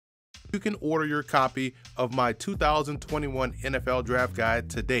You can order your copy of my 2021 NFL Draft Guide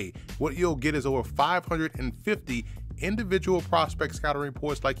today. What you'll get is over 550 individual prospect scouting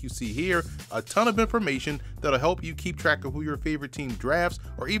reports like you see here, a ton of information that'll help you keep track of who your favorite team drafts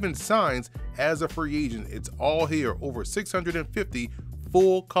or even signs as a free agent. It's all here, over 650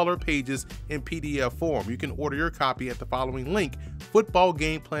 full color pages in PDF form. You can order your copy at the following link,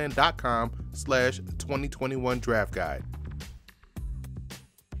 footballgameplan.com/2021 draft guide.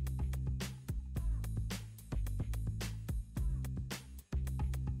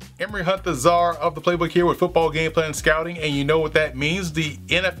 Emery Hunt, the czar of the playbook, here with Football Game Plan Scouting, and you know what that means. The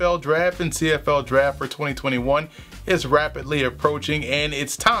NFL Draft and CFL Draft for 2021 is rapidly approaching, and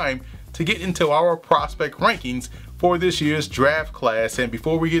it's time to get into our prospect rankings for this year's draft class. And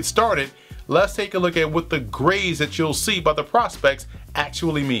before we get started, let's take a look at what the grades that you'll see by the prospects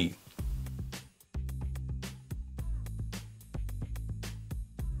actually mean.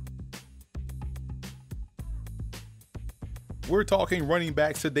 We're talking running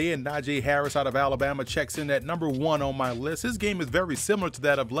backs today, and Najee Harris out of Alabama checks in at number 1 on my list. His game is very similar to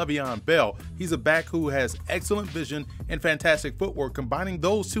that of Le'Veon Bell. He's a back who has excellent vision and fantastic footwork. Combining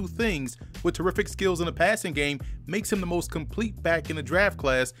those two things with terrific skills in the passing game makes him the most complete back in the draft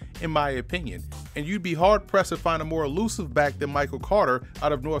class, in my opinion. And you'd be hard-pressed to find a more elusive back than Michael Carter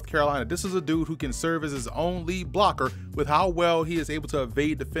out of North Carolina. This is a dude who can serve as his own lead blocker with how well he is able to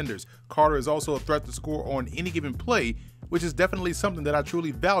evade defenders. Carter is also a threat to score on any given play, which is definitely something that I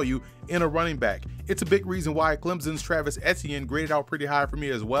truly value in a running back. It's a big reason why Clemson's Travis Etienne graded out pretty high for me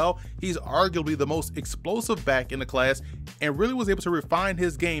as well. He's arguably the most explosive back in the class and really was able to refine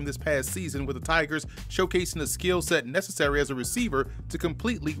his game this past season with the Tigers, showcasing the skill set necessary as a receiver to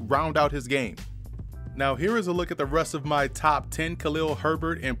completely round out his game. Now here is a look at the rest of my top 10. Khalil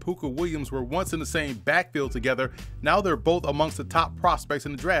Herbert and Puka Williams were once in the same backfield together. Now they're both amongst the top prospects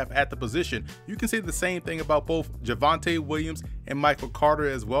in the draft at the position. You can say the same thing about both Javonte Williams and Michael Carter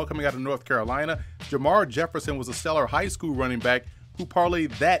as well, coming out of North Carolina. Jamar Jefferson was a stellar high school running back who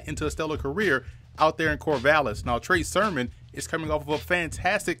parlayed that into a stellar career out there in Corvallis. Now Trey Sermon is coming off of a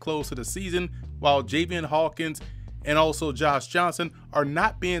fantastic close to the season, while Javian Hawkins and also Josh Johnson are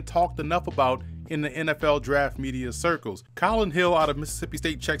not being talked enough about in the NFL draft media circles. Colin Hill out of Mississippi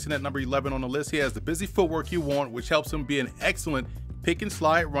State checks in at number 11 on the list. He has the busy footwork you want, which helps him be an excellent pick and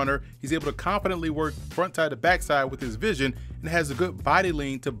slide runner. He's able to confidently work front side to backside with his vision and has a good body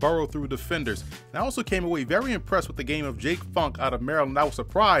lean to burrow through defenders. And I also came away very impressed with the game of Jake Funk out of Maryland. I was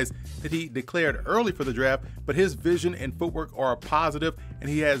surprised that he declared early for the draft, but his vision and footwork are a positive, and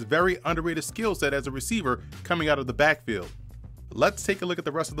he has very underrated skill set as a receiver coming out of the backfield. Let's take a look at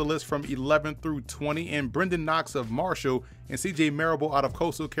the rest of the list from 11 through 20, and Brendan Knox of Marshall and CJ Marable out of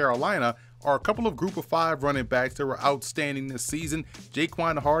Coastal Carolina are a couple of group of 5 running backs that were outstanding this season.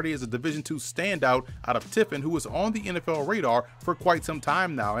 Jaquan Hardy is a Division II standout out of Tiffin who was on the NFL radar for quite some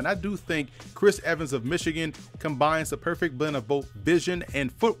time now, and I do think Chris Evans of Michigan combines the perfect blend of both vision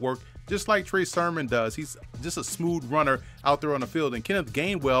and footwork, just like Trey Sermon does. He's just a smooth runner out there on the field. And Kenneth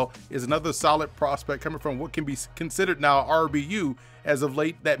Gainwell is another solid prospect coming from what can be considered now RBU as of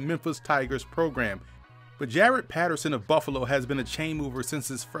late, that Memphis Tigers program. But Jared Patterson of Buffalo has been a chain mover since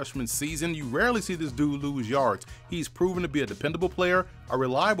his freshman season. You rarely see this dude lose yards. He's proven to be a dependable player, a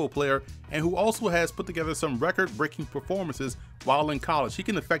reliable player, and who also has put together some record-breaking performances while in college. He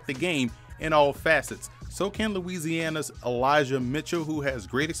can affect the game in all facets. So can Louisiana's Elijah Mitchell, who has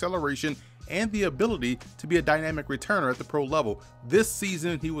great acceleration and the ability to be a dynamic returner at the pro level. This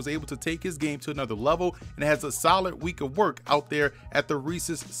season, he was able to take his game to another level and has a solid week of work out there at the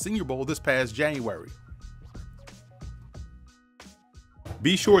Reese's Senior Bowl this past January.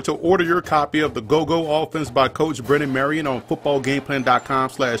 Be sure to order your copy of the Go-Go Offense by Coach Brennan Marion on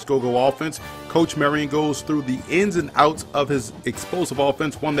footballgameplan.com/GoGoOffense. Coach Marion goes through the ins and outs of his explosive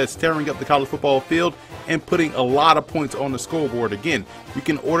offense, one that's tearing up the college football field and putting a lot of points on the scoreboard. Again, you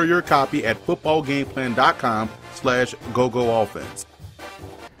can order your copy at footballgameplan.com/GoGoOffense.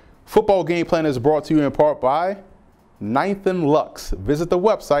 Football Game Plan is brought to you in part by Ninth and Lux. Visit the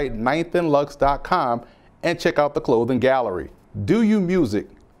website ninethandlux.com and check out the clothing gallery. Do You Music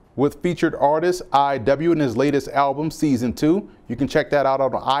with featured artist IW in his latest album, Season 2. You can check that out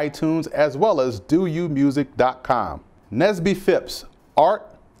on iTunes as well as doyoumusic.com. Nesby Phipps,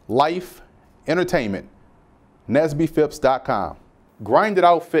 Art, Life, Entertainment. NesbyPhipps.com. Grind It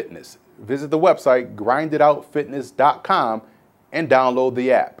Out Fitness. Visit the website grinditoutfitness.com and download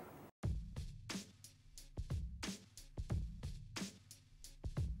the app.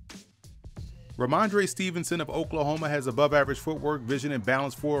 Ramondre Stevenson of Oklahoma has above average footwork, vision, and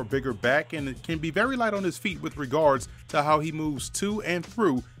balance for a bigger back, and it can be very light on his feet with regards to how he moves to and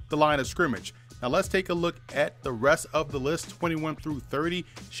through the line of scrimmage. Now let's take a look at the rest of the list, 21 through 30.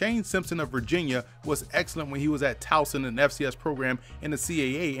 Shane Simpson of Virginia was excellent when he was at Towson, an FCS program in the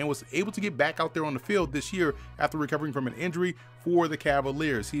CAA, and was able to get back out there on the field this year after recovering from an injury for the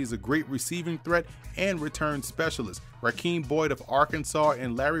Cavaliers. He is a great receiving threat and return specialist. Rakeem Boyd of Arkansas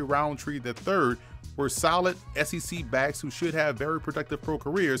and Larry Roundtree III were solid SEC backs who should have very productive pro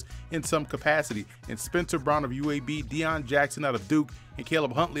careers in some capacity. And Spencer Brown of UAB, Deion Jackson out of Duke, and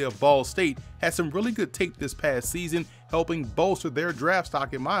Caleb Huntley of Ball State had some really good tape this past season, helping bolster their draft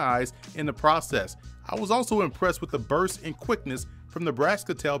stock in my eyes in the process. I was also impressed with the burst and quickness from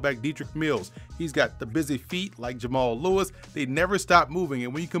Nebraska tailback Dedrick Mills. He's got the busy feet like Jamal Lewis. They never stop moving,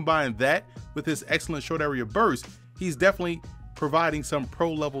 and when you combine that with his excellent short area burst, he's definitely providing some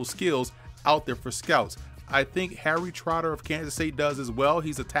pro-level skills out there for scouts. I think Harry Trotter of Kansas State does as well.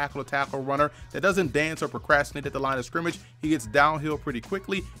 He's a tackle-to-tackle runner that doesn't dance or procrastinate at the line of scrimmage. He gets downhill pretty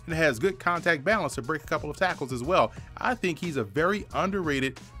quickly and has good contact balance to break a couple of tackles as well. I think he's a very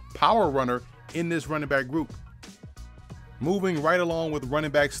underrated power runner in this running back group. Moving right along with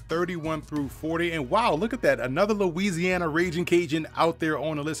running backs 31 through 40, and wow, look at that, another Louisiana Raging Cajun out there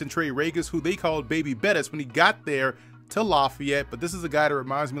on the list, in Trey Ragas, who they called Baby Bettis when he got there to Lafayette. But this is a guy that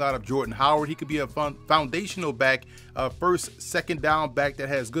reminds me a lot of Jordan Howard. He could be a foundational back, first, second down back that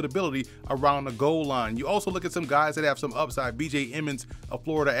has good ability around the goal line. You also look at some guys that have some upside. BJ Emmons of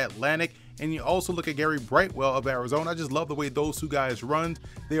Florida Atlantic, and you also look at Gary Brightwell of Arizona. I just love the way those two guys run.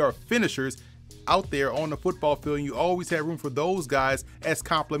 They are finishers out there on the football field, and you always have room for those guys as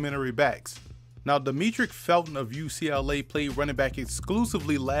complementary backs. Now, Demetric Felton of UCLA played running back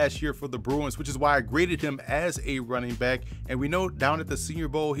exclusively last year for the Bruins, which is why I graded him as a running back. And we know down at the Senior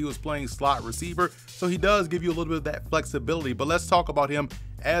Bowl, he was playing slot receiver, so he does give you a little bit of that flexibility. But let's talk about him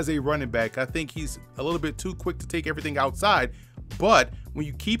as a running back. I think he's a little bit too quick to take everything outside, but when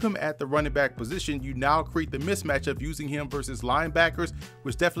you keep him at the running back position, you now create the mismatch of using him versus linebackers,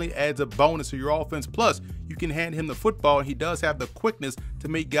 which definitely adds a bonus to your offense. Plus, you can hand him the football, and he does have the quickness to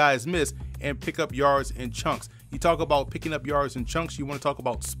make guys miss and pick up yards in chunks. You talk about picking up yards in chunks, you want to talk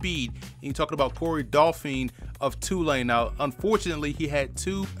about speed, and you talk about Corey Dolphine of Tulane. Now, unfortunately, he had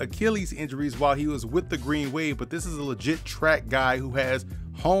 2 Achilles injuries while he was with the Green Wave, but this is a legit track guy who has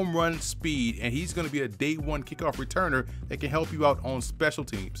home run speed, and he's going to be a day one kickoff returner that can help you out on special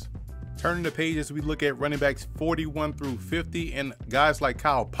teams. Turning the page as we look at running backs 41 through 50, and guys like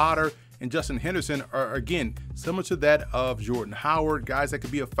Kyle Potter and Justin Henderson are, again, similar to that of Jordan Howard, guys that could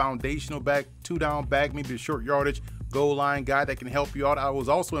be a foundational back, 2-down back, maybe a short yardage, goal line guy that can help you out. I was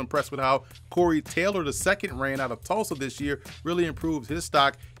also impressed with how Corey Taylor II ran out of Tulsa this year, really improved his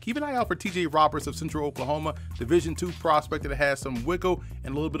stock. Keep an eye out for TJ Roberts of Central Oklahoma, Division II prospect that has some wiggle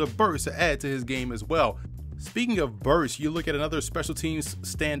and a little bit of burst to add to his game as well. Speaking of burst, you look at another special teams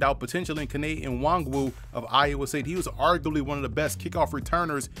standout potential in Kene Nwangwu of Iowa State. He was arguably one of the best kickoff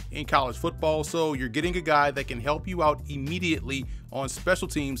returners in college football, so you're getting a guy that can help you out immediately on special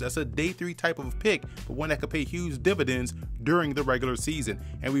teams. That's a day 3 type of pick, but one that could pay huge dividends during the regular season.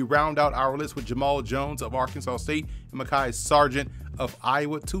 And we round out our list with Jamal Jones of Arkansas State and Mekhi Sargent of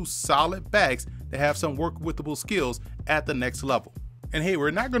Iowa, 2 solid backs that have some work-withable skills at the next level. And hey,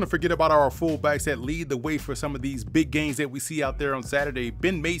 we're not going to forget about our fullbacks that lead the way for some of these big games that we see out there on Saturday.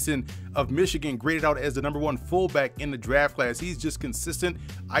 Ben Mason of Michigan graded out as the #1 fullback in the draft class. He's just consistent.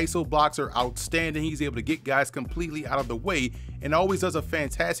 ISO blocks are outstanding. He's able to get guys completely out of the way and always does a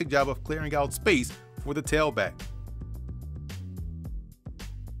fantastic job of clearing out space for the tailback.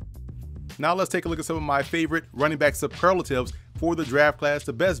 Now let's take a look at some of my favorite running back superlatives for the draft class.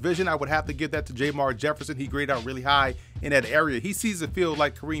 The best vision, I would have to give that to Jamar Jefferson. He graded out really high in that area. He sees the field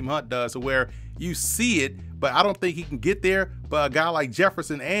like Kareem Hunt does, where you see it, but I don't think he can get there. But a guy like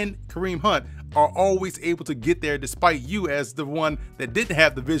Jefferson and Kareem Hunt are always able to get there, despite you as the one that didn't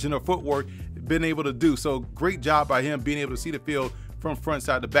have the vision or footwork been able to do. So great job by him being able to see the field from front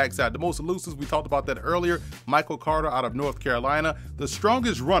side to back side. The most elusive, we talked about that earlier, Michael Carter out of North Carolina. The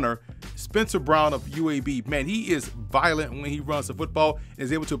strongest runner, Spencer Brown of UAB. Man, he is violent when he runs the football and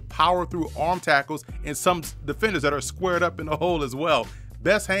is able to power through arm tackles and some defenders that are squared up in the hole as well.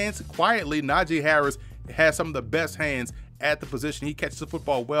 Best hands, quietly, Najee Harris has some of the best hands at the position. He catches the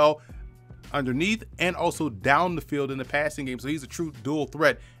football well underneath and also down the field in the passing game. So he's a true dual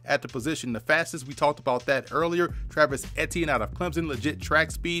threat at the position. The fastest, we talked about that earlier, Travis Etienne out of Clemson, legit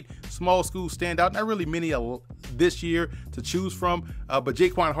track speed, small school standout. Not really many this year to choose from, but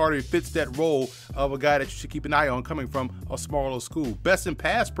Jaquan Hardy fits that role of a guy that you should keep an eye on coming from a smaller school. Best in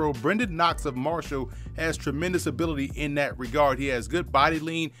pass pro, Brendan Knox of Marshall has tremendous ability in that regard. He has good body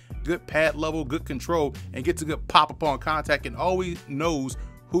lean, good pad level, good control, and gets a good pop up on contact and always knows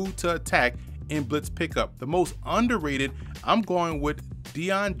who to attack in blitz pickup. The most underrated, I'm going with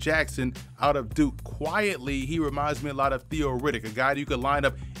Deion Jackson out of Duke. Quietly, he reminds me a lot of Theo Riddick, a guy that you could line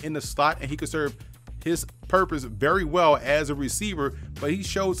up in the slot and he could serve his purpose very well as a receiver, but he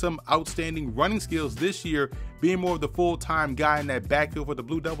showed some outstanding running skills this year, being more of the full-time guy in that backfield for the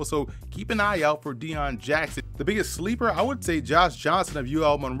Blue Devils. So keep an eye out for Deion Jackson. The biggest sleeper, I would say Josh Johnson of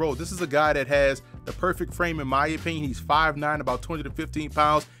UL Monroe. This is a guy that has the perfect frame in my opinion. He's 5'9", about 20 to 15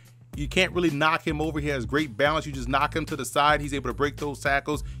 pounds. You can't really knock him over. He has great balance. You just knock him to the side. He's able to break those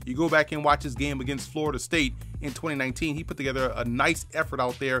tackles. You go back and watch his game against Florida State in 2019. He put together a nice effort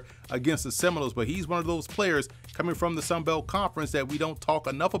out there against the Seminoles, but he's one of those players coming from the Sun Belt Conference that we don't talk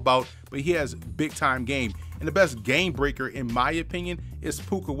enough about, but he has big time game. And the best game breaker, in my opinion, is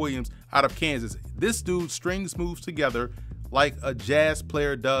Puka Williams out of Kansas. This dude strings moves together like a jazz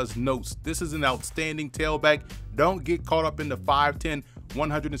player does notes. This is an outstanding tailback. Don't get caught up in the 5'10",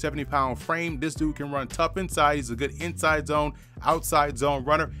 170-pound frame. This dude can run tough inside. He's a good inside zone, outside zone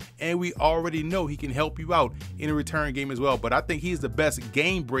runner, and we already know he can help you out in a return game as well. But I think he's the best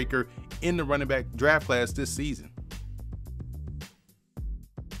game breaker in the running back draft class this season.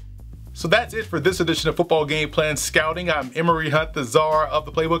 So that's it for this edition of Football Game Plan Scouting. I'm Emory Hunt, the czar of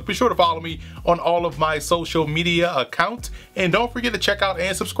the playbook. Be sure to follow me on all of my social media accounts. And don't forget to check out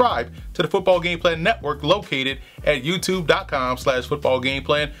and subscribe to the Football Game Plan Network located at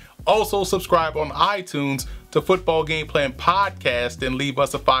youtube.com/footballgameplan. Also subscribe on iTunes to Football Game Plan Podcast and leave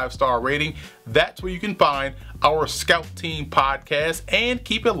us a 5-star rating. That's where you can find our Scout Team podcast, and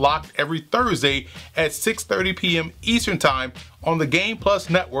keep it locked every Thursday at 6:30 p.m. Eastern Time on the Game Plus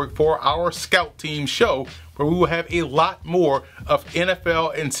Network for our Scout Team show, where we will have a lot more of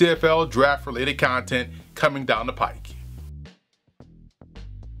NFL and CFL draft related content coming down the pipe.